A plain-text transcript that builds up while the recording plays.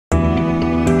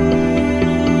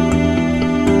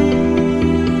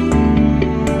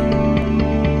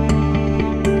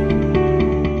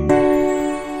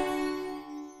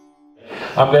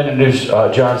I'm going to introduce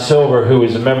John Silver, who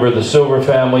is a member of the Silver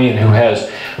family and who has,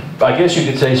 I guess you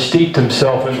could say, steeped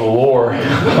himself in the lore.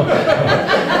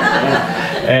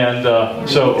 And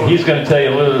so he's going to tell you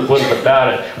a little bit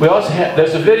about it. We also have,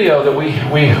 there's a video that we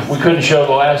couldn't show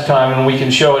the last time, and we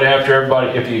can show it after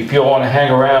everybody. If you want to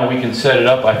hang around, we can set it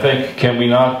up, I think. Can we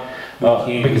not?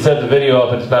 We can set the video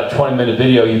up. It's about a 20-minute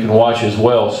video you can watch as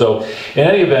well. So in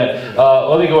any event,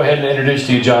 let me go ahead and introduce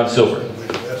to you John Silver.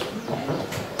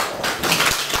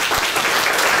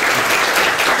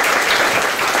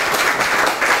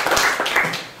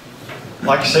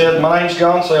 Like I said, my name's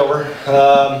John Silver.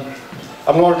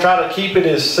 I'm going to try to keep it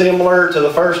as similar to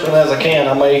the first one as I can.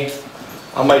 I may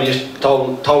just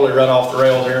totally run off the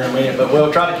rails here in a minute, but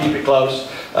we'll try to keep it close.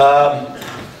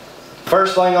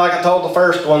 First thing, like I told the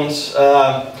first ones,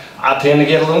 I tend to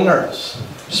get a little nervous.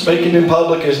 Speaking in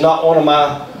public is not one of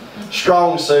my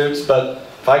strong suits, but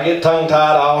if I get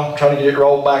tongue-tied, I'll try to get it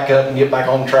rolled back up and get back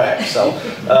on track. So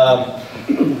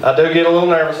I do get a little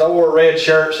nervous. I wore a red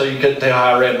shirt, so you couldn't tell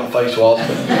how red my face was.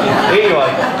 But anyway,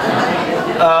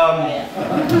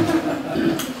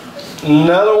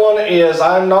 another one is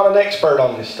I'm not an expert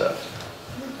on this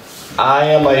stuff. I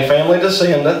am a family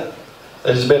descendant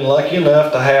that has been lucky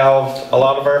enough to have a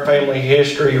lot of our family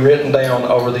history written down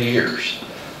over the years.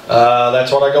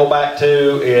 That's what I go back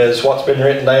to, is what's been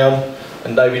written down.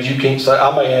 And David, you can't say,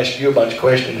 I may ask you a bunch of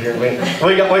questions here in a minute.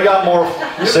 We got more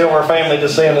Silver family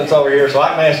descendants over here, so I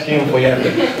can ask you if we have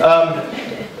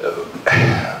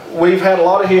to. We've had a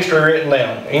lot of history written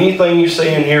down. Anything you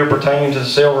see in here pertaining to the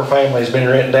Silver family has been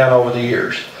written down over the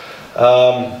years.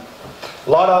 A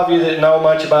lot of you that know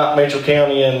much about Mitchell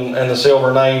County and the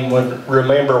Silver name would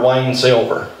remember Wayne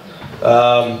Silver.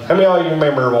 How many of you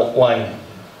remember Wayne?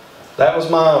 That was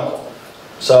my uncle.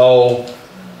 So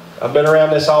I've been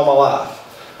around this all my life.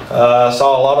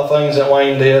 Saw a lot of things that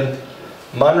Wayne did.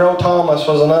 Monroe Thomas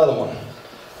was another one.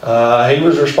 He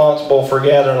was responsible for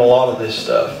gathering a lot of this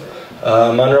stuff.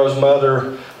 Monroe's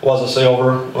mother was a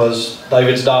Silver, was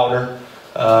David's daughter.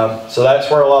 So that's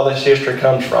where a lot of this history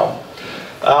comes from.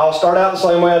 I'll start out the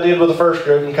same way I did with the first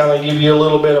group and kind of give you a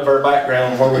little bit of our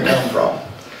background, where we come from.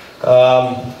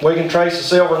 We can trace the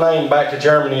Silver name back to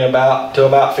Germany to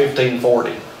about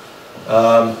 1540.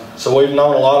 So we've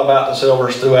known a lot about the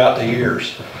Silvers throughout the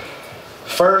years.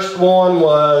 First one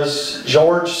was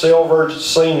George Silver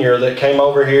Sr. that came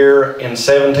over here in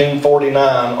 1749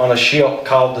 on a ship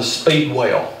called the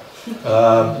Speedwell.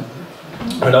 I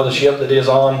know the ship that is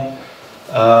on.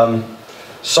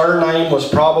 Surname was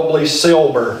probably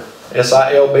Silber,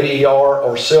 S-I-L-B-E-R,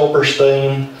 or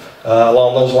Silberstein,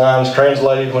 along those lines,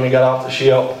 translated when he got off the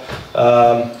ship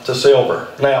to Silver.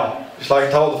 Now, just like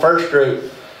I told the first group,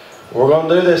 we're going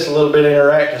to do this a little bit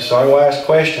interactive, so I'm going to ask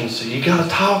questions, so you got to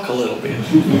talk a little bit.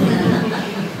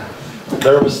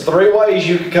 There was 3 ways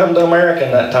you could come to America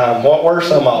in that time. What were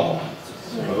some of them?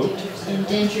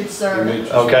 Indentured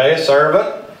servant. Okay,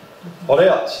 servant. What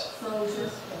else?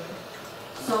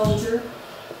 Soldier.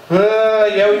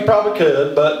 Yeah, you probably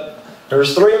could, but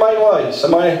there's 3 main ways.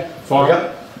 Somebody?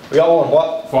 Farmer. We got one.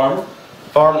 What? Farmer.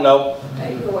 Farm? No.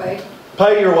 Pay your way.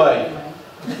 Pay your way.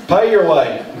 Pay your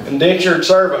way. Indentured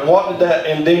servant. What did that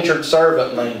indentured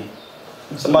servant mean?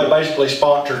 Somebody basically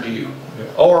sponsored you.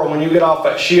 Or when you get off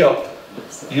that ship,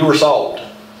 you were sold.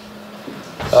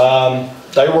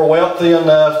 They were wealthy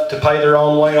enough to pay their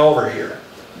own way over here.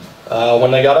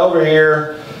 When they got over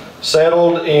here,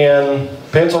 settled in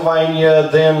Pennsylvania,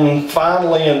 then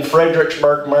finally in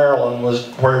Fredericksburg, Maryland was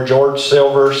where George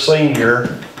Silver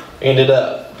Sr. ended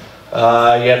up.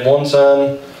 He had one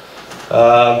son,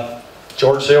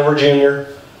 George Silver Jr.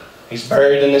 He's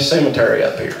buried in this cemetery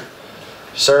up here.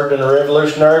 Served in the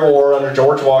Revolutionary War under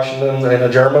George Washington in a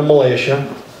German militia.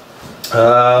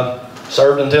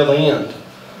 Served until the end.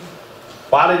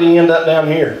 Why did he end up down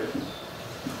here?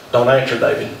 Don't answer,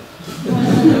 David.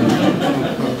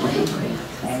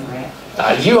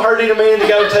 You heard it a minute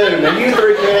ago too. Now you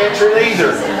 3 can't answer it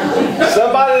either.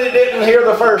 Somebody that didn't hear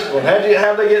the first one. How'd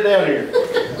they get down here?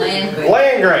 Land grant.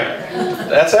 Land grant.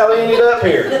 That's how they ended up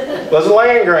here. It was a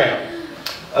land grant.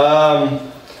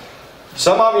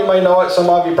 Some of you may know it, some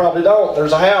of you probably don't.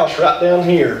 There's a house right down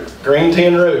here, green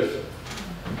tin roof.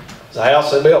 It's a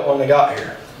house they built when they got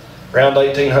here, around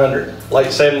 1800, late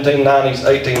 1790s,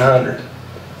 1800.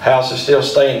 House is still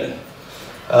standing.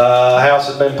 House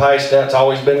has been passed down. It's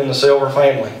always been in the Silver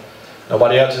family.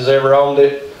 Nobody else has ever owned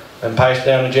it. Been passed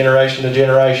down to generation.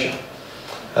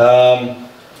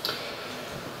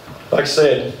 Like I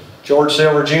said, George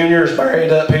Silver Jr. is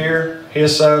buried up here.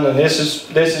 His son, and this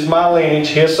is my lineage.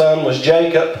 His son was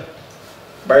Jacob,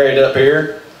 buried up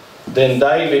here. Then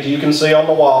David, you can see on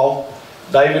the wall.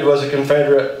 David was a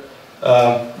Confederate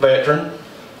veteran.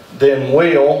 Then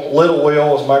Little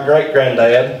Will was my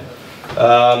great-granddad.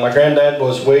 My granddad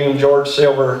was William George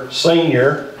Silver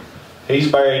Sr.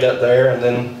 He's buried up there, and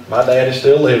then my dad is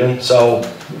still living. So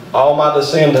all my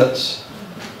descendants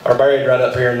are buried right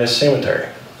up here in this cemetery.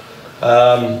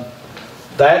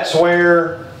 That's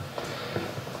where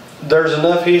there's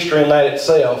enough history in that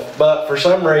itself, but for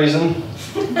some reason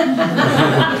we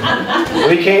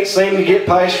can't seem to get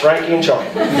past Frankie and Charlie.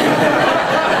 So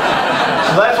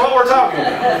that's what we're talking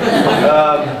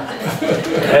about.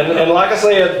 And like I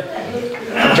said,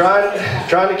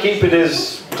 trying to keep it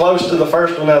as close to the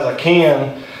first one as I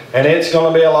can, and it's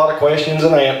going to be a lot of questions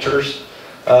and answers.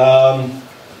 How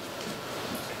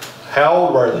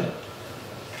old were they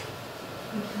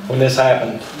when this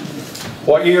happened?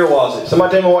 What year was it?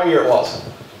 Somebody tell me what year it was.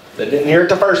 They didn't hear it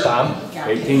the first time.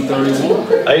 1831.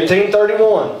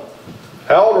 1831.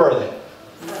 How old were they?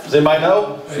 Does anybody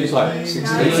know? She's like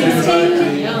 16.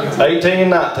 18 and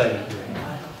 19.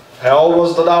 How old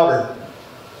was the daughter?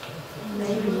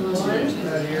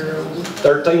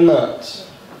 13 months.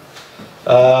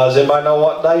 Does anybody know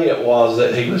what day it was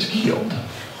that he was killed?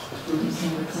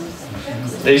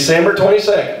 December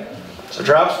 22nd. So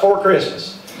right before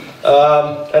Christmas.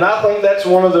 And I think that's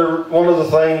one of the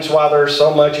things why there's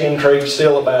so much intrigue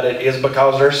still about it, is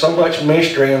because there's so much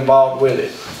mystery involved with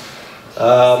it.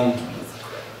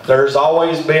 There's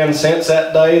always been, since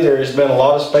that day, there has been a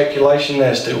lot of speculation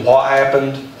as to what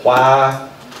happened, why.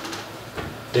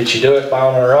 Did she do it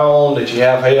on her own? Did she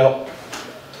have help?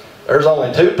 There's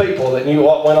only 2 people that knew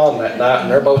what went on that night,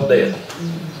 and they're both dead.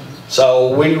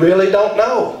 So we really don't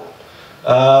know.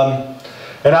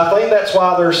 And I think that's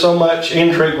why there's so much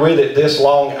intrigue with it this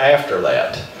long after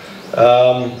that.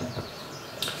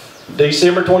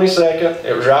 December 22nd,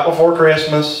 it was right before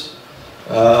Christmas.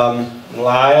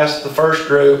 I asked the first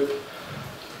group,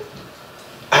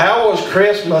 how was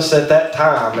Christmas at that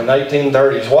time in the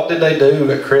 1830s? What did they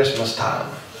do at Christmas time?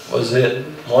 Was it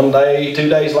 1 day, 2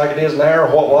 days like it is now,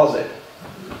 or what was it?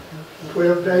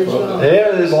 12 days long.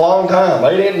 Yeah, it was a long time.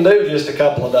 They didn't do just a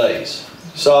couple of days.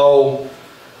 So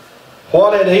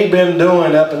what had he been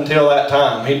doing up until that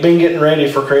time? He'd been getting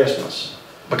ready for Christmas,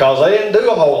 because they didn't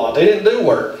do a whole lot. They didn't do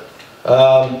work.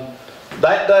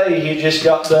 That day he just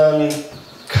got done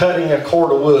cutting a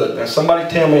cord of wood. Now somebody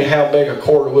tell me how big a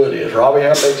cord of wood is. Robbie,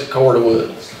 how big is a cord of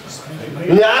wood?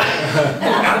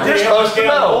 Yeah, you're supposed to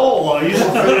know.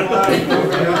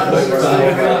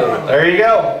 There you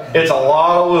go. It's a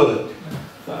lot of wood.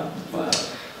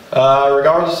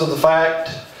 Regardless of the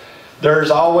fact, there's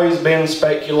always been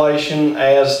speculation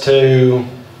as to,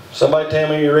 somebody tell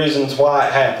me your reasons why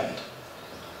it happened.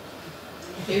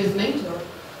 He was mean to her.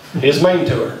 He was mean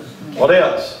to her. What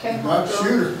else?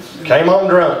 Shooter. Came home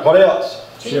drunk. What else?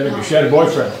 She had a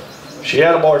boyfriend. She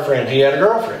had a boyfriend. He had a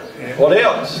girlfriend. What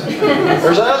else?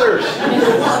 There's others.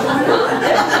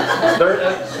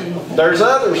 There's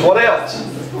others. What else?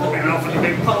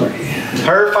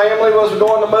 Her family was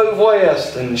going to move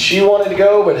west, and she wanted to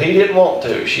go, but he didn't want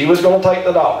to. She was going to take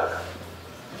the daughter.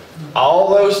 All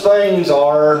those things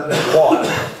are what?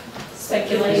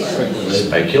 Speculation.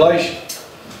 Speculation.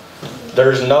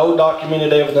 There's no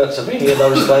documented evidence of any of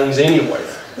those things anywhere.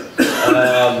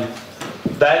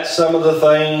 That's some of the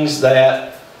things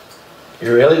that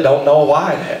you really don't know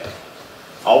why it happened.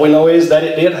 All we know is that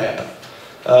it did happen.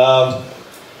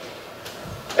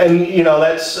 And you know,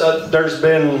 that's there's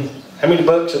been, how many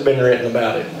books have been written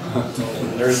about it?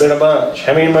 There's been a bunch.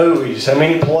 How many movies? How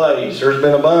many plays? There's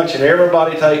been a bunch, and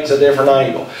everybody takes a different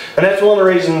angle. And that's one of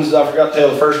the reasons, I forgot to tell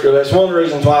the first group, that's one of the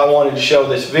reasons why I wanted to show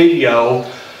this video.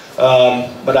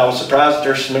 But I was surprised that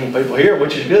there's so many people here,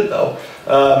 which is good though.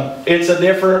 It's a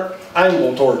different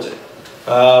angle towards it.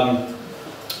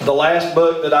 The last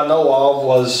book that I know of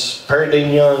was Perry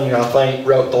Dean Young, I think,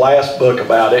 wrote the last book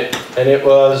about it, and it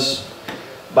was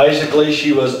basically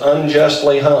she was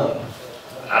unjustly hung.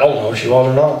 I don't know if she was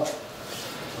or not.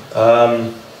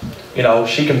 You know,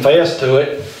 she confessed to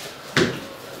it.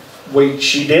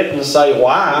 She didn't say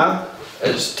why,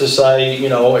 as to say, you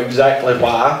know, exactly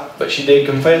why, but she did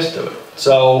confess to it.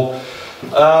 So,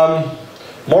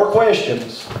 more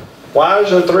questions. Why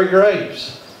is there 3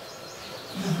 graves?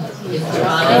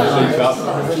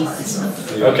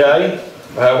 Okay.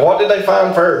 What did they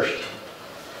find first?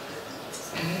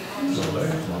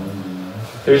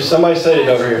 There's somebody said it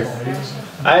over here.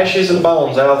 Ashes and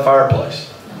bones out of the fireplace.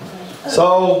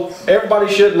 So everybody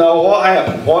should know what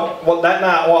happened. What that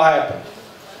night? What happened?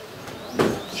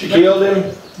 She killed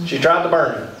him. She tried to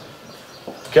burn him.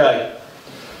 Okay.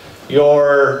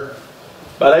 You're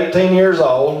about 18 years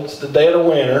old. It's the dead of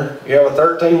winter. You have a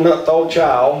 13-month-old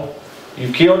child.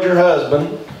 You've killed your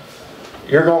husband.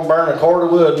 you're going to burn a cord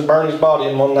of wood and burn his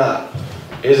body in one night.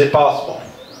 Is it possible?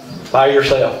 By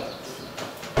yourself?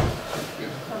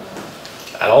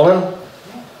 I don't know.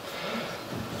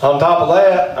 On top of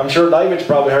that, I'm sure David's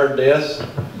probably heard this.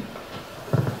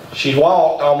 She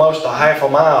walked almost a half a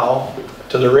mile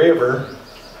to the river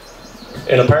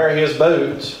in a pair of his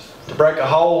boots to break a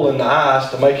hole in the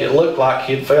ice to make it look like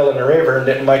he'd fell in the river and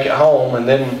didn't make it home, and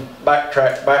then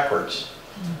backtracked backwards.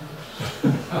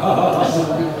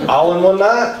 All in one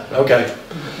night? Okay.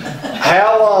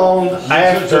 How long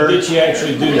after... So did she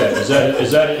actually do that? Is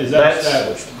that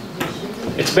established?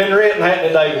 It's been written, hasn't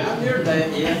it, David? I heard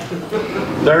that, yeah.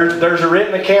 There's a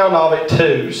written account of it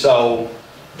too, so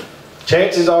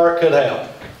chances are it could happen.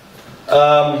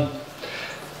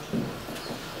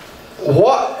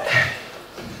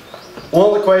 One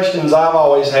of the questions I've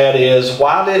always had is,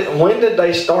 when did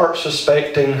they start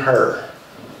suspecting her?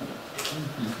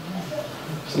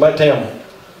 Somebody tell me.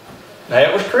 Now,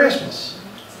 it was Christmas.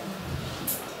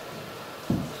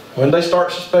 When did they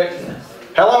start suspecting her?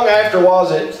 How long after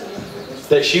was it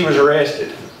that she was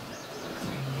arrested?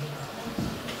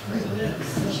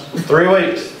 3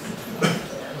 weeks.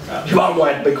 You all go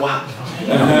ahead and be quiet.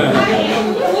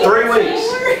 3 weeks.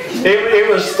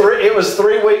 It was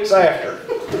 3 weeks after.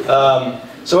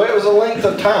 So it was a length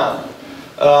of time.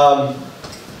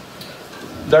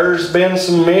 There's been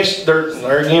some there's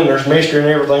mystery and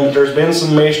everything, but there's been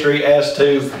some mystery as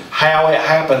to how it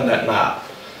happened that night.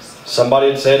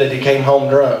 Somebody had said that he came home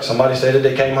drunk. Somebody said that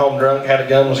he came home drunk, had a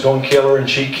gun, was going to kill her, and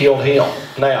she killed him.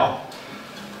 Now,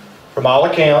 from all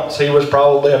accounts, he was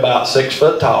probably about 6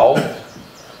 foot tall.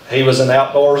 He was an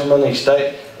outdoorsman.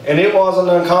 And it wasn't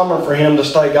uncommon for him to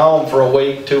stay gone for a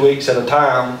week, 2 weeks at a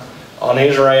time on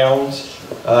his rounds.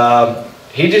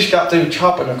 He just got through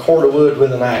chopping a cord of wood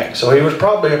with an axe, so he was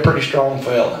probably a pretty strong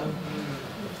fella.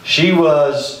 She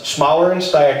was smaller in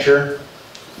stature,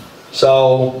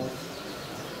 so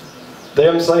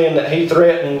them saying that he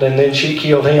threatened and then she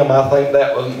killed him, I think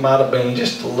that might have been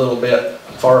just a little bit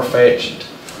far-fetched,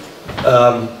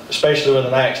 especially with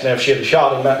an axe. Now, if she had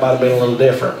shot him, that might have been a little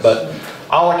different, but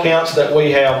all accounts that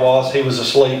we have was he was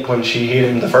asleep when she hit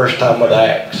him the first time with the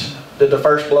axe. Did the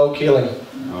first blow kill him?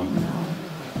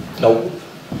 Nope.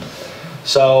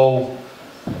 So,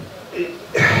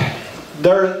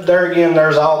 there again,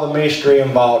 there's all the mystery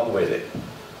involved with it.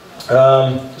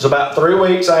 It's about 3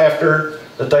 weeks after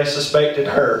that they suspected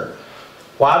her.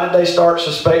 Why did they start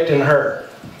suspecting her?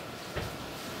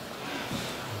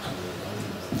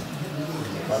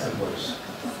 Fireplace.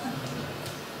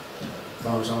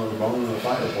 Found some of the bone in the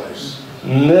fireplace.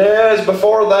 Yes,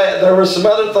 before that, there were some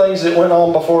other things that went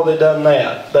on before they done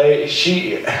that.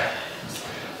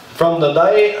 From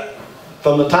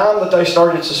the time that they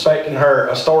started suspecting her,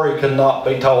 a story could not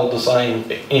be told the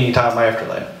same any time after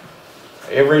that.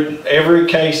 Every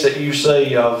case that you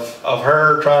see of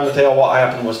her trying to tell what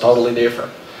happened was totally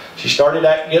different. She started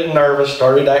acting nervous.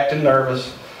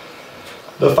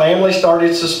 The family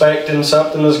started suspecting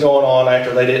something was going on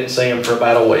after they didn't see him for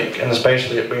about a week, and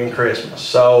especially it being Christmas.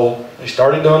 So they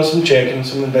started doing some checking,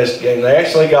 some investigating. They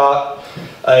actually got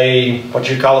what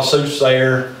you call a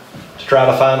soothsayer to try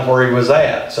to find where he was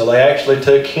at. So they actually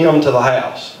took him to the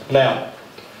house. Now,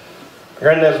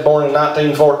 Granddad was born in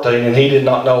 1914, and he did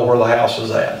not know where the house was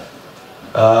at.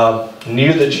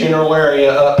 Knew the general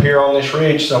area up here on this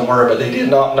ridge somewhere, but they did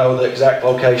not know the exact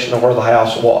location of where the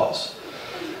house was.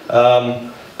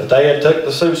 But they had took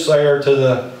the soothsayer to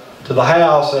the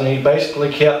house, and he basically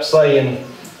kept saying,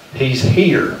 "He's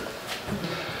here."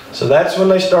 So that's when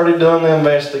they started doing the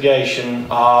investigation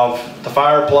of the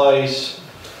fireplace.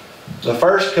 The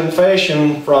first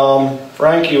confession from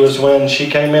Frankie was when she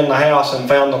came in the house and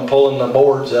found them pulling the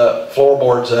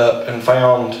floorboards up, and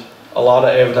found a lot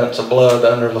of evidence of blood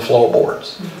under the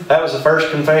floorboards. That was the first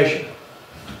confession.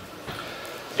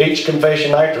 Each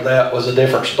confession after that was a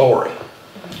different story.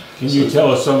 Can you tell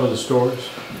us some of the stories?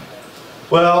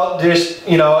 Well, just,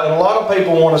 and a lot of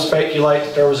people want to speculate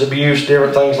that there was abuse,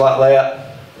 different things like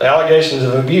that. The allegations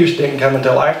of abuse didn't come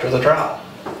until after the trial.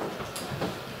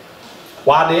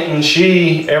 Why didn't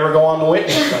she ever go on the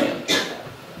witness stand?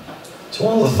 It's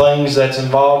one of the things that's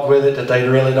involved with it that they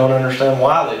really don't understand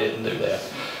why they didn't do that.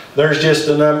 There's just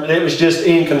it was just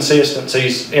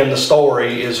inconsistencies in the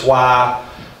story is why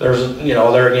there's,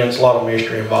 there again, it's a lot of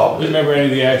mystery involved. Do you remember any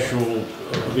of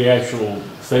the actual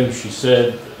things she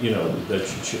said,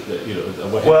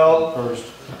 what happened first?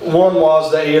 One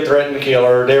was that he had threatened to kill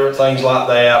her, different things like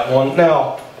that.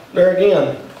 Now, there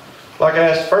again, like I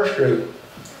asked the first group,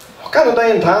 what kind of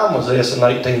day and time was this in the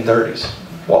 1830s?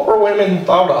 What were women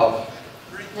thought of?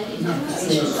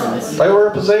 They were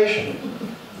a possession.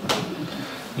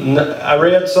 I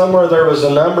read somewhere there was a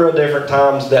number of different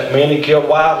times that men had killed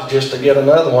wives just to get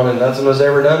another one, and nothing was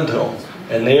ever done to them.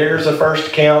 And here's the first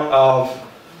account of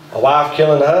a wife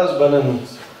killing a husband, and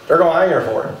they're going to hang her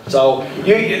for it. So,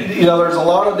 you know, there's a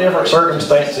lot of different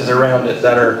circumstances around it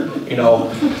that are, you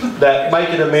know, that make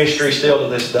it a mystery still to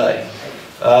this day.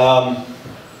 How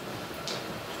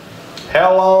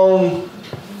long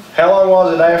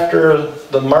was it after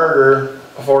the murder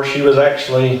before she was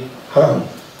actually hung?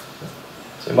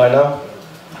 Does anybody know?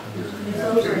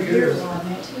 Over 2 years.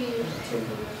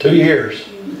 2 years.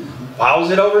 Why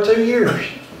was it over 2 years?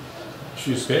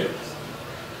 She escaped?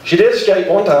 She did escape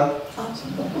one time.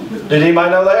 Did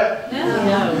anybody know that?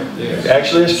 No.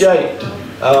 Actually escaped.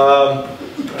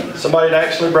 Somebody had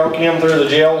actually broke in through the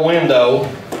jail window.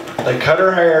 They cut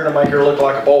her hair to make her look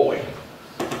like a boy.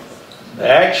 They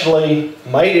actually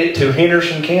made it to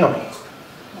Henderson County.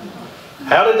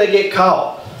 How did they get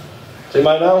caught? Does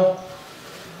anybody know?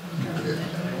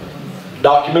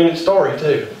 Documented story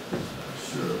too.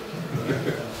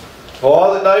 What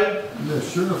was it, David? The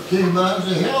sheriff came by and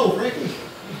said, "Hello, Frankie."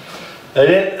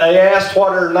 They asked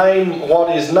what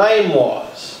his name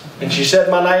was, and she said,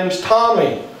 "My name's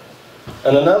Tommy."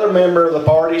 And another member of the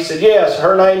party said, "Yes,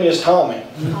 her name is Tommy."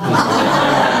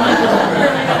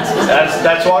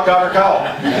 That's what got her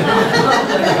caught.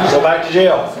 So back to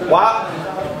jail. Why?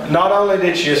 Not only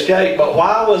did she escape, but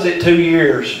why was it 2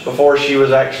 years before she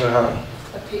was actually hung?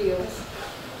 Appeals.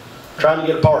 Trying to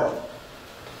get a pardon.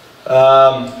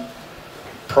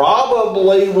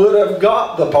 Probably would have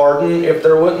got the pardon if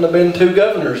there wouldn't have been 2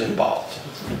 governors involved.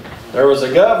 There was a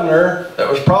governor that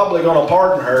was probably going to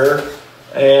pardon her,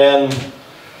 and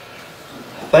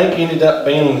I think ended up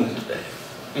being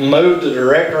moved to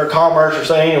director of commerce or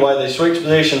something. Anyway, they switched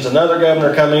positions. Another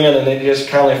governor come in, and it just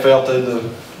kind of fell through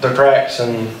the cracks,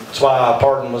 and that's why a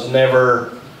pardon was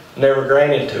never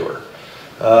granted to her.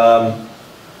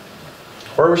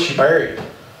 Where was she buried?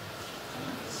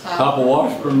 Top of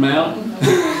Washburn Mountain,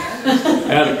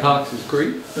 out of Cox's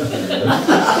Creek.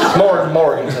 It's more in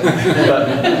Morganton.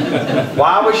 But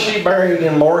why was she buried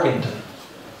in Morganton?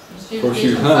 She Or was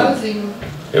she was hung. proposing.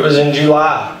 It was in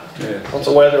July. Yeah. What's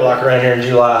the weather like around here in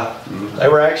July? They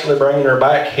were actually bringing her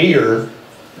back here,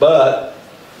 but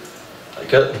they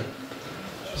couldn't.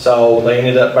 So they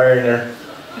ended up burying her.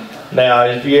 Now,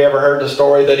 have you ever heard the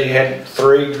story that he had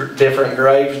 3 different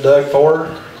graves dug for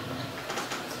her?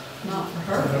 Not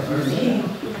for her.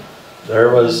 There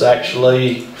was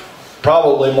actually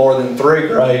probably more than 3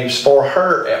 graves for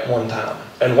her at one time.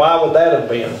 And why would that have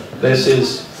been? Does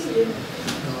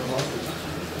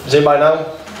anybody know?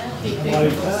 He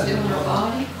figured it was still in her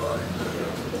body.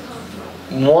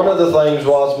 One of the things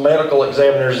was medical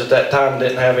examiners at that time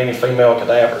didn't have any female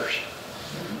cadavers.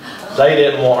 They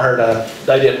didn't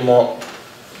want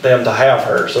them to have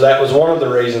her. So that was one of the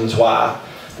reasons why.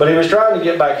 But he was trying to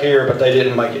get back here, but they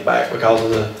didn't make it back because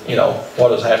of the,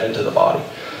 what was happening to the body.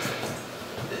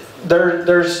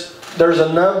 There's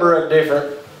a number of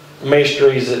different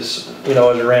mysteries that's, is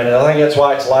around it. I think that's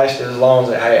why it's lasted as long as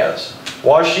it has.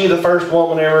 Was she the first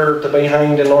woman ever to be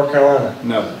hanged in North Carolina?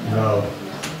 No. No.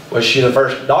 Was she the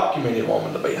first documented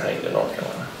woman to be hanged in North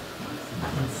Carolina?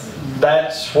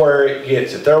 That's where it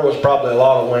gets it. There was probably a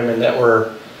lot of women that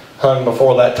were hung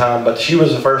before that time, but she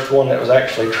was the first one that was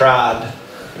actually tried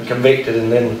and convicted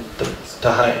and then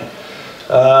to hang.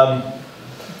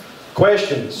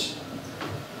 Questions?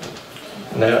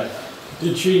 No.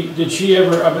 Did she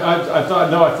ever, I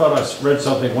thought I read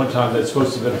something one time that's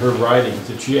supposed to have been her writings.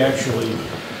 Did she actually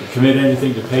commit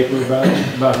anything to paper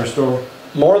about her story?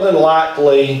 More than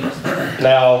likely.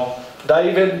 Now,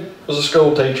 David was a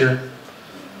school teacher.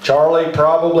 Charlie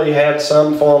probably had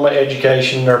some form of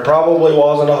education. There probably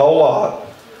wasn't a whole lot.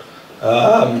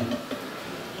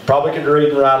 Probably could read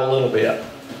and write a little bit.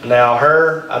 Now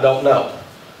her, I don't know.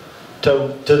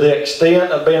 To the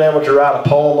extent of being able to write a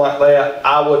poem like that,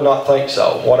 I would not think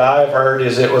so. What I have heard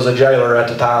is it was a jailer at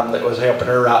the time that was helping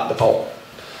her write the poem.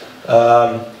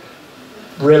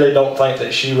 Really don't think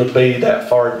that she would be that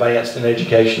far advanced in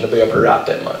education to be able to write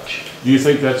that much. Do you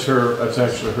think that's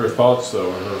actually her thoughts though?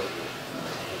 Or her?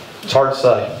 It's hard to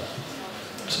say.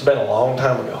 It's been a long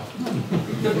time ago.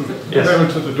 Yes. What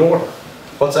happened to the daughter?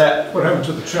 What's that? What happened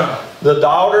to the child? The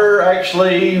daughter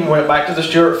actually went back to the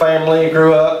Stewart family,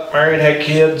 grew up, married, had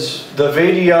kids. The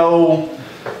video,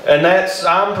 and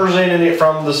I'm presenting it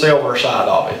from the Silver side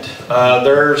of it.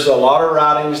 There's a lot of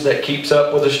writings that keeps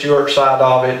up with the Stewart side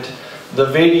of it. The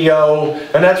video,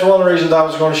 and that's one of the reasons I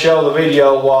was going to show the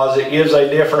video, was it gives a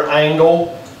different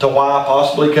angle to why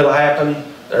possibly could have happened.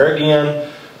 There again,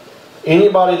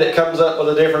 anybody that comes up with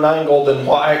a different angle than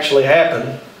what actually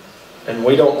happened, and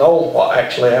we don't know what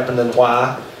actually happened and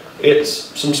why,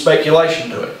 it's some speculation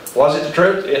to it. Was it the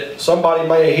truth? Somebody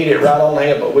may have hit it right on the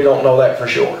head, but we don't know that for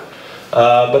sure.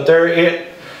 But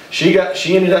she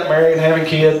ended up marrying and having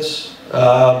kids.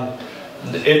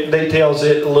 It details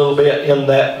it a little bit in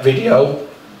that video.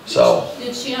 So.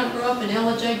 Did she not grow up in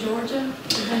LJ, Georgia?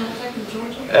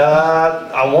 Georgia?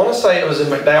 I want to say it was in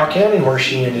McDowell County where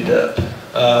she ended up.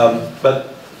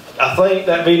 But I think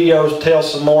that video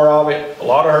tells some more of it. A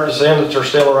lot of her descendants are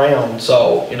still around.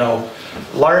 So, you know,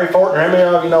 Larry Fortner, how many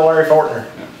of you know Larry Fortner?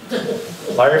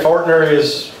 Larry Fortner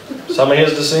is, some of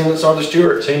his descendants are the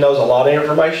Stewarts. He knows a lot of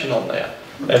information on that.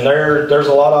 And there's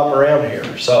a lot of them around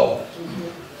here. So,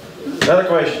 another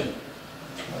question.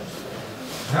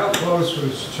 How close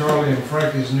was Charlie and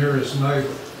Frankie's nearest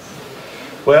neighbor?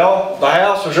 Well, the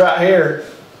house was right here.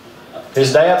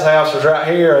 His dad's house was right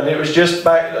here, and it was just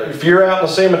back, if you're out in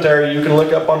the cemetery, you can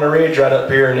look up on the ridge right up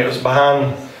here, and it was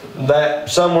behind that,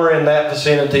 somewhere in that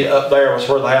vicinity up there was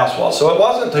where the house was. So it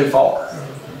wasn't too far.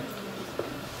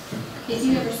 Did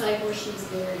you ever say where she's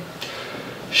buried?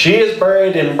 She is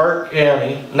buried in Burke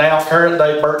County, now current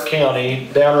day Burke County,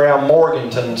 down around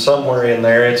Morganton, somewhere in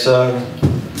there. It's, I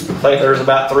think there's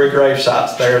about 3 grave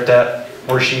sites there at that,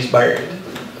 where she's buried.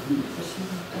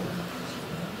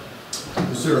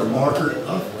 Is there a marker?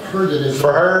 I've heard it is.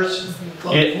 For hers?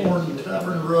 Buckhorn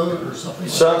Tavern Road or something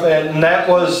like Something, and that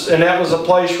was a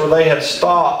place where they had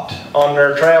stopped on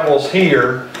their travels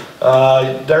here.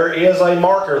 There is a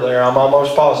marker there. I'm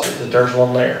almost positive that there's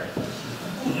one there.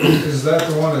 Is that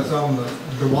the one that's on the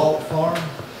DeWalt farm?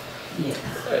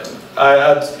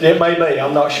 It may be.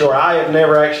 I'm not sure. I have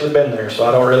never actually been there, so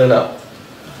I don't really know.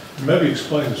 Maybe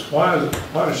explain this. Why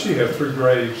does she have 3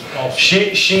 graves also?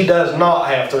 She does not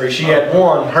have 3. She had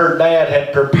 1. Her dad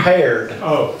had prepared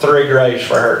 3 graves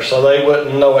for her, so they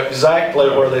wouldn't know exactly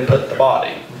where they put the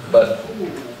body. But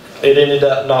it ended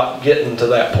up not getting to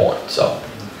that point. So.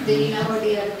 Do you know where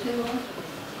the other 2 are?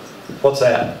 What's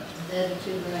that? The other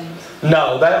 2 graves.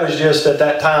 No, that was just at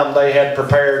that time they had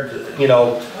prepared, you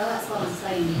know. Well, that's what I'm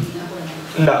saying. Do you know where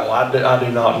they are? No, I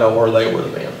do not know where they would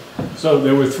have been. So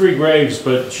there were 3 graves,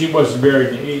 but she wasn't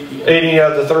buried in Any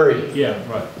of the 3. Yeah,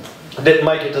 right. Didn't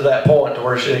make it to that point to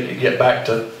where she could get back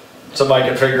to, somebody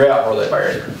could figure out where they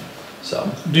buried her. So.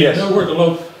 Do you know where the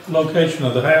location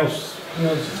of the house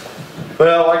was?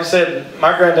 Well, like I said,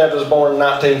 my granddad was born in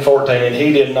 1914 and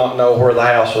he did not know where the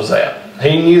house was at.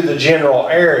 He knew the general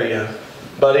area,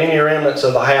 but any remnants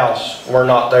of the house were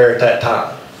not there at that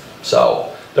time.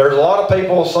 So there's a lot of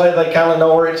people say they kind of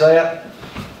know where it's at,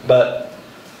 but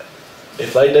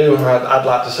if they do, I'd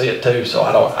like to see it too. So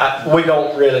we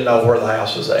don't really know where the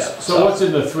house was at. So what's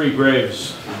in the 3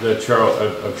 graves of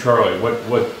Charlie?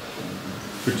 What?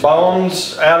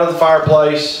 Bones out of the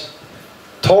fireplace,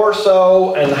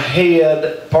 torso and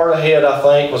head. Part of the head, I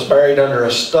think, was buried under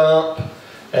a stump,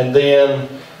 and then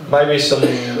maybe some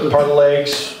part of the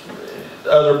legs,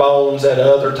 other bones at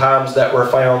other times that were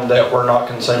found that were not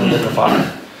consumed in the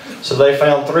fire. So they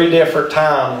found 3 different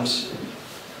times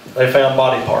they found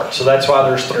body parts. So that's why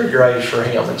there's 3 graves for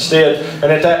him instead.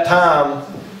 And at that time,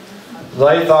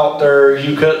 they thought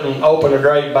you couldn't open a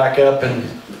grave back up, and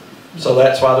so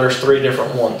that's why there's 3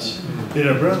 different ones. Did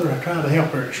her brother try to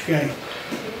help her escape?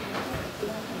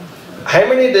 How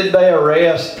many did they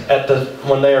arrest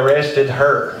when they arrested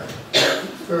her?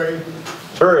 3.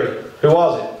 3. Who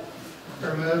was it?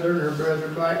 Her mother and her brother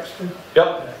Baxter.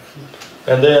 Yep.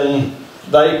 And then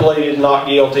they pleaded not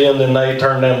guilty, and then they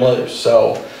turned them loose.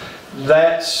 So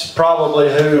that's probably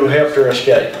who helped her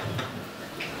escape.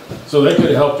 So they could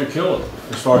have helped her kill him,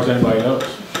 as far as anybody knows.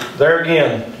 There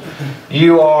again,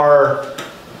 you are a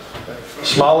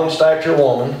small in stature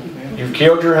woman. You've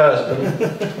killed your husband.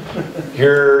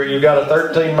 You've got a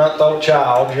 13-month-old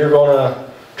child. You're going to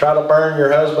try to burn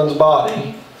your husband's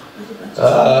body.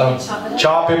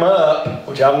 Chop him up,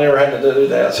 which I've never had to do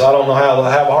that, so I don't know how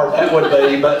hard that would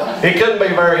be, but it couldn't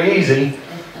be very easy.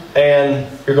 And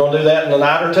you're going to do that in a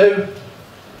night or 2?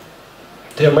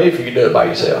 Tell me if you could do it by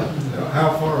yourself.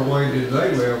 How far away did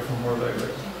they live from where they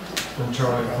lived? From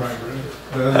Charlie and Frankie?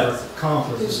 The other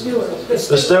accomplices?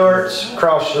 The Stewarts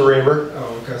crossed the river.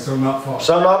 Oh, okay, so not far.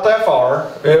 So not that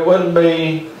far. It wouldn't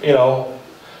be, you know,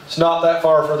 it's not that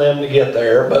far for them to get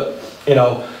there, but, you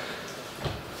know,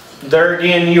 there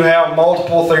again, you have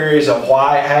multiple theories of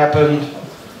why it happened.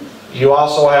 You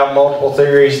also have multiple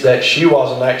theories that she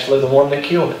wasn't actually the one that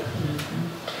killed it.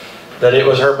 That it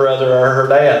was her brother or her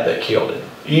dad that killed it.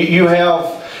 You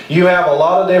have a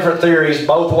lot of different theories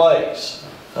both ways.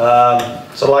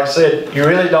 So like I said, you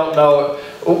really don't know.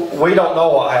 We don't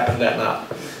know what happened that night.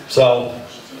 So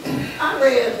I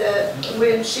read that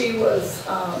when she was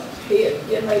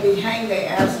getting ready to hang, they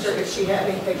asked her if she had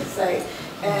anything to say.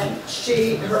 and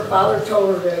her father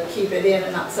told her to keep it in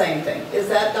and not say anything. Is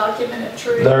that documented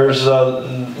true? There's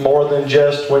more than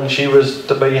just when she was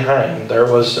to be hanged. There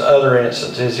was other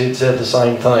instances he'd said the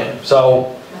same thing.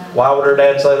 So why would her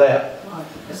dad say that?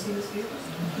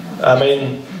 I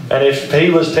mean, and if he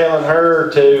was telling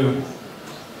her to,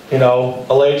 you know,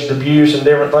 alleged abuse and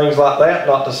different things like that,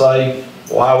 not to say,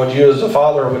 why would you as a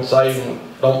father would say,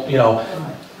 don't, you know,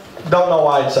 don't know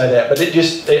why I'd say that, but it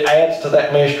adds to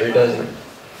that mystery, doesn't it?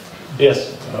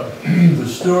 Yes? The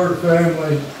Stewart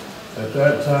family, at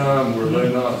that time, were they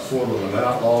not sort of an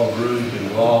outlaw group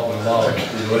involved in a lot of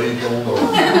illegal or...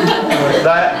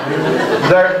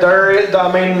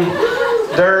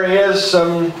 there is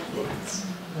some...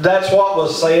 That's what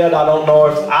was said. I don't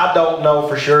know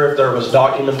for sure if there was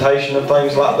documentation and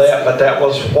things like that, but that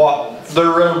was what the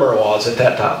rumor was at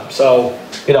that time. So,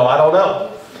 you know, I don't know.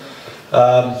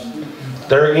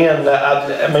 There again,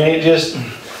 I mean, it just...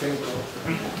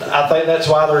 I think that's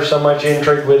why there's so much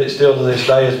intrigue with it still to this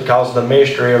day, is because of the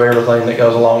mystery of everything that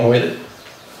goes along with it.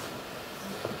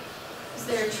 Is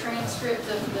there a transcript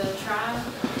of the trial?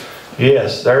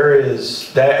 Yes, there is.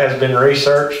 That has been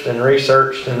researched and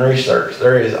researched and researched.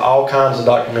 There is all kinds of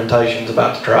documentations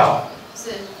about the trial. Is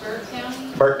it Burke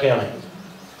County? Burke County.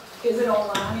 Is it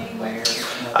online anywhere?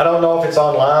 I don't know if it's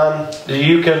online.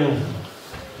 You can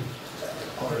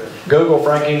Google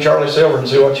Frankie and Charlie Silver and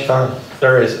see what you find.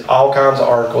 There is all kinds of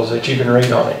articles that you can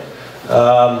read on it.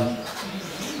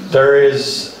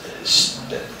 There's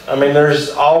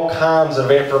all kinds of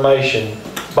information.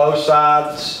 Both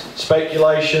sides,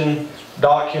 speculation,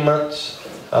 documents.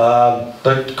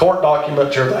 The court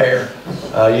documents are there.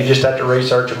 You just have to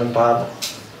research them and find them.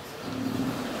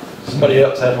 Somebody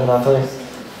else had one, I think.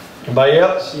 Anybody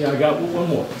else? Yeah, I got one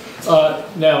more.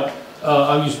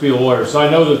 I used to be a lawyer, so I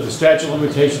know that the statute of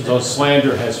limitations on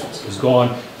slander has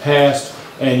gone past,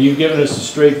 and you've given us a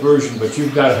straight version, but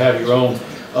you've got to have your own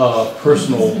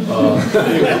personal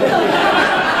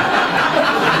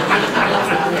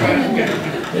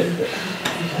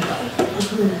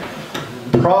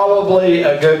Probably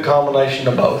a good combination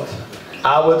of both.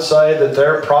 I would say that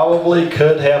there probably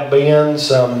could have been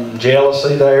some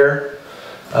jealousy there.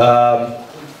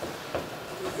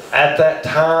 At that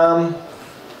time,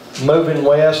 moving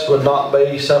west would not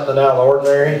be something out of the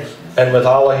ordinary. And with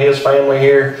all of his family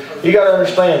here, you got to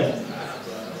understand,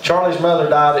 Charlie's mother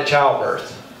died at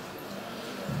childbirth.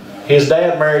 His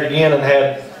dad married again and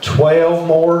had 12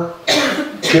 more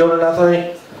children, I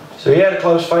think. So he had a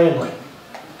close family.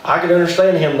 I could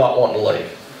understand him not wanting to leave.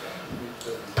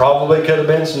 Probably could have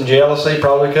been some jealousy,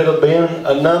 probably could have been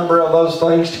a number of those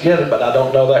things together, but I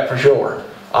don't know that for sure.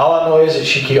 All I know is that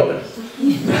she killed him.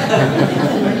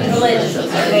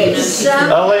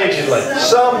 Allegedly.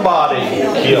 Somebody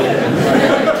killed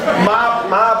him.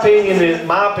 My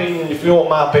opinion, if you want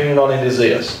my opinion on it, is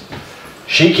this.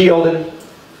 She killed him.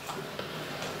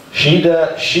 She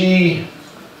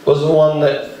was the one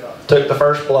that took the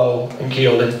first blow and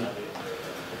killed him.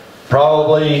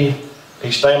 Probably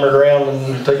he stammered around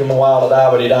and it took him a while to die,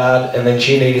 but he died, and then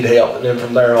she needed help, and then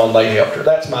from there on they helped her.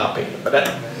 That's my opinion,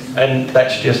 and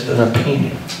that's just an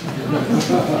opinion.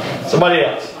 Somebody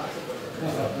else?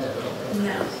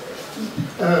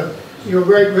 No. Your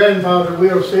great-grandfather,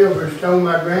 Will Silvers, told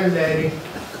my granddaddy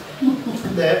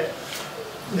that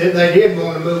they did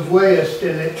want to move west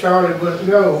and that Charlie wouldn't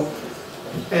go.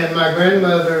 And my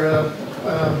grandmother,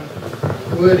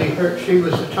 Woody, she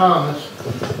was a Thomas.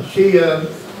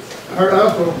 Her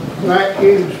uncle, Black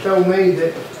Hughes, told me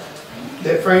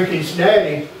that Frankie's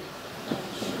daddy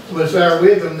was there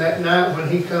with him that night when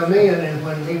he come in, and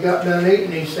when he got done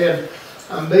eating, he said,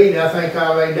 "I'm beat, I think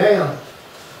I'll lay down."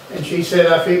 And she said,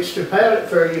 "I fixed a pallet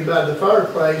for you by the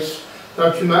fireplace.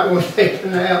 Thought you might want to take a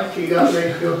nap." She got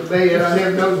ready to go to bed. I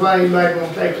never know why anybody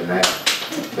want to take a nap.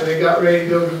 So they got ready to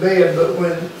go to bed, but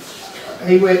when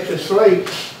he went to sleep,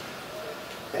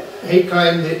 he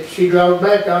claimed that she drove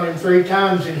back on him 3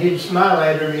 times and he'd smile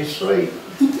at her in his sleep.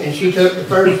 And she took the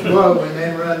first blow and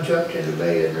then jumped into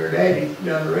bed, and her daddy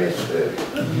done the rest of it.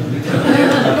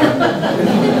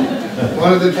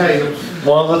 One of the tales.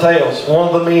 One of the tales. One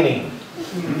of the meaning.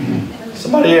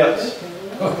 Somebody else.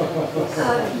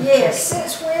 Yes,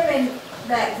 since women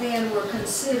back then were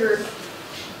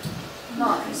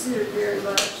not considered very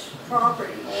much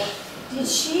property, did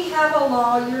she have a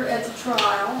lawyer at the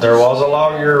trial? There was a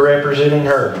lawyer representing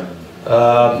her.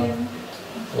 I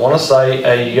want to say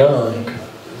I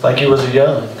think he was a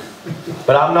young.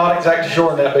 But I'm not exactly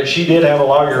sure on that, but she did have a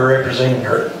lawyer representing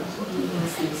her.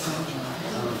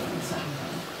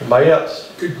 Anybody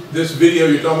else? This video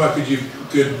you're talking about,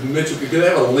 could Mitchell, could it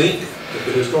have a link to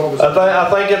the historical? I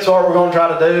think it's what we're going to try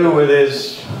to do with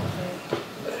his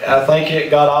I think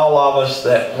it got all of us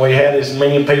that we had as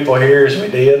many people here as we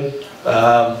did.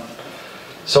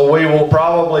 So we will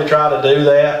probably try to do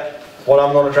that. What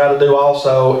I'm going to try to do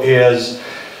also is,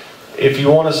 if you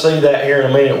want to see that here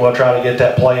in a minute, we'll try to get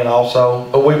that playing also.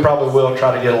 But we probably will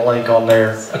try to get a link on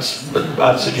there. I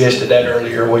suggested that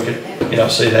earlier. We could,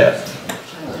 see that.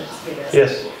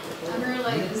 Yes.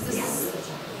 Unrelated, is this,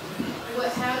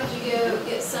 how did you go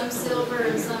get some silver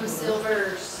and some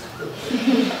silvers?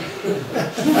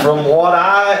 From what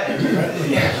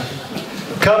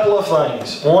couple of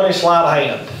things. One is sleight of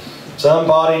hand.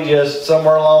 Somebody just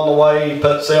somewhere along the way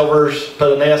put silvers,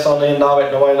 put an S on the end of it,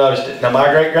 and nobody noticed it. Now my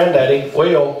great-granddaddy,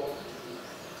 Will,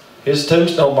 his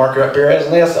tombstone marker up here has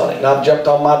an S on it. And I've jumped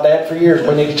on my dad for years.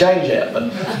 We need to change that.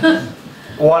 But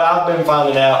what I've been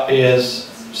finding out is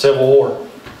Civil War.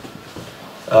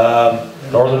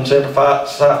 Northern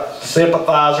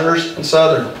sympathizers and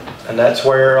Southern. And that's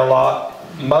where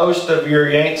most of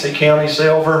your Yancey County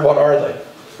silver, what are they?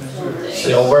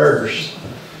 Silvers.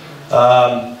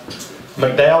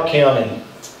 McDowell County,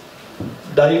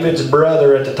 David's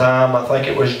brother at the time, I think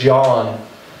it was John,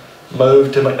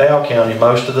 moved to McDowell County.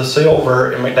 Most of the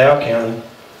silver in McDowell County,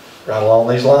 right along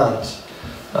these lines.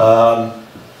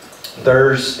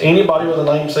 There's anybody with the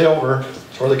name Silver,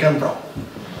 that's where they come from.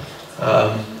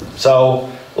 So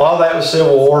a lot of that was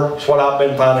Civil War. That's what I've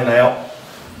been finding out.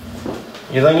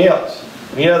 Anything else?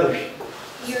 Any others?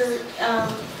 Your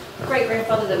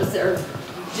great-grandfather that was there,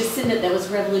 descendant that was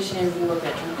Revolutionary War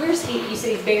veteran. Where's he? You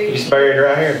said he's buried. He's buried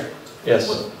right here.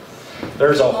 Yes.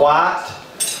 There's a white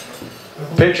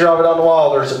picture of it on the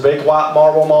wall. There's a big white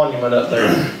marble monument up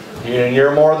there. And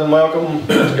you're more than welcome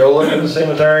to go look at the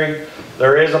cemetery.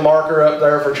 There is a marker up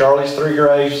there for Charlie's 3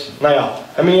 graves. Now,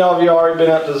 how many of you already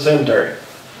been up to the cemetery?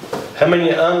 How many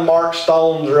unmarked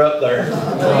stones are up there?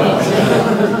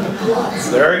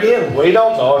 There again, we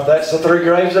don't know if that's the 3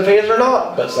 graves of his or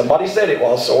not, but somebody said it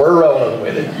was, so we're rolling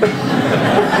with it.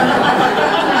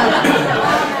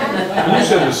 When you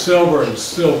said the silver and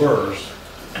silvers,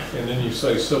 and then you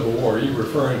say Civil War, are you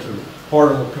referring to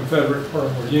part of them were Confederate, part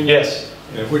of them were Union? Yes.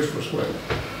 And which was which?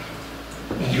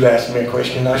 You asked me a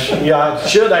question I should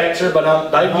answer,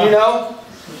 but Dave, you know?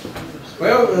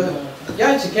 Well,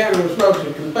 Yancey County was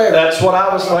mostly Confederate. That's what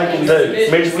I was thinking too.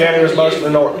 Mitchell County was mostly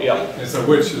north, yeah. And so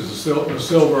which is the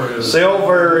silver is?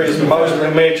 Silver is mostly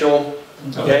Mitchell.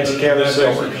 Yancey County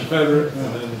silver. Confederate,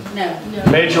 and then No.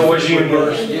 Mitchell was Union.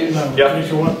 Yep.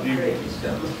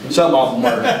 Some of them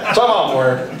were. Some of them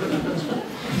were.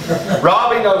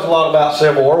 Robbie knows a lot about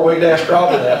Civil War. We'd ask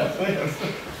Robbie that.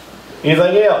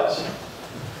 Anything else?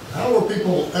 How were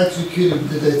people executed?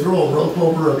 Did they throw a rope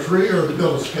over a tree or did they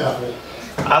build a scaffold?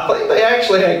 I think they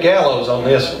actually had gallows on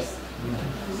this one.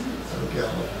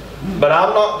 But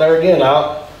I'm not there again.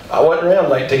 I wasn't around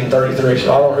in 1833,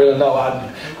 so I don't really know. I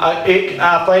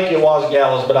think it was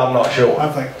gallows, but I'm not sure. I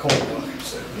think cold.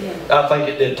 I think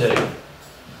it did too.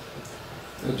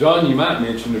 Well, John, you might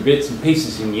mention the bits and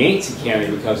pieces in Yancey County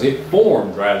because it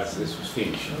formed right as this was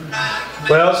finished.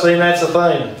 Well, see, that's the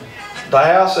thing. The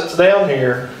house that's down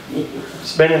here,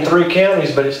 it's been in 3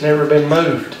 counties, but it's never been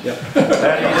moved. Yep.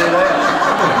 How do you do that?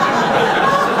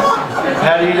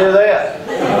 How do you do that?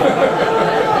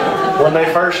 When they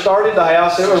first started the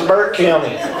house, it was Burke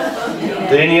County,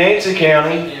 then Yancey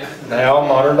County, now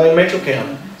modern day Mitchell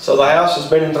County. So the house has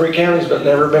been in 3 counties, but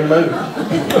never been moved.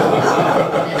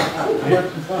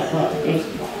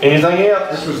 Anything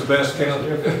else? this was the best county.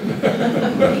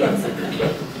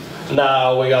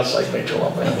 No, we got to say Mitchell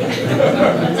on that.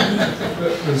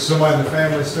 Does somebody in the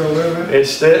family still live in it? It's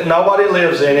still, nobody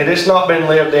lives in it. It's not been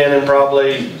lived in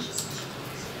probably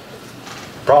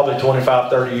 25,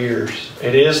 30 years.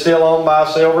 It is still owned by a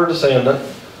silver descendant.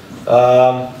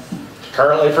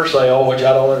 Currently for sale, which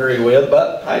I don't agree with,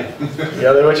 but hey, you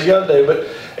gotta do what you gotta do. But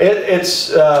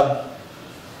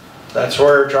that's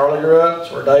where Charlie grew up.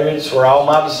 It's where David's, where all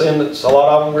my descendants, a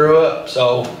lot of them grew up.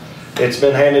 So it's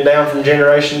been handed down from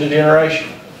generation to generation.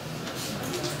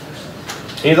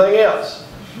 Anything else?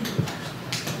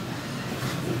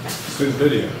 Let's do the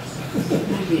video.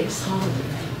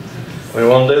 We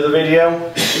want to do the video?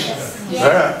 Yes. All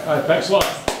right. All right, thanks a lot.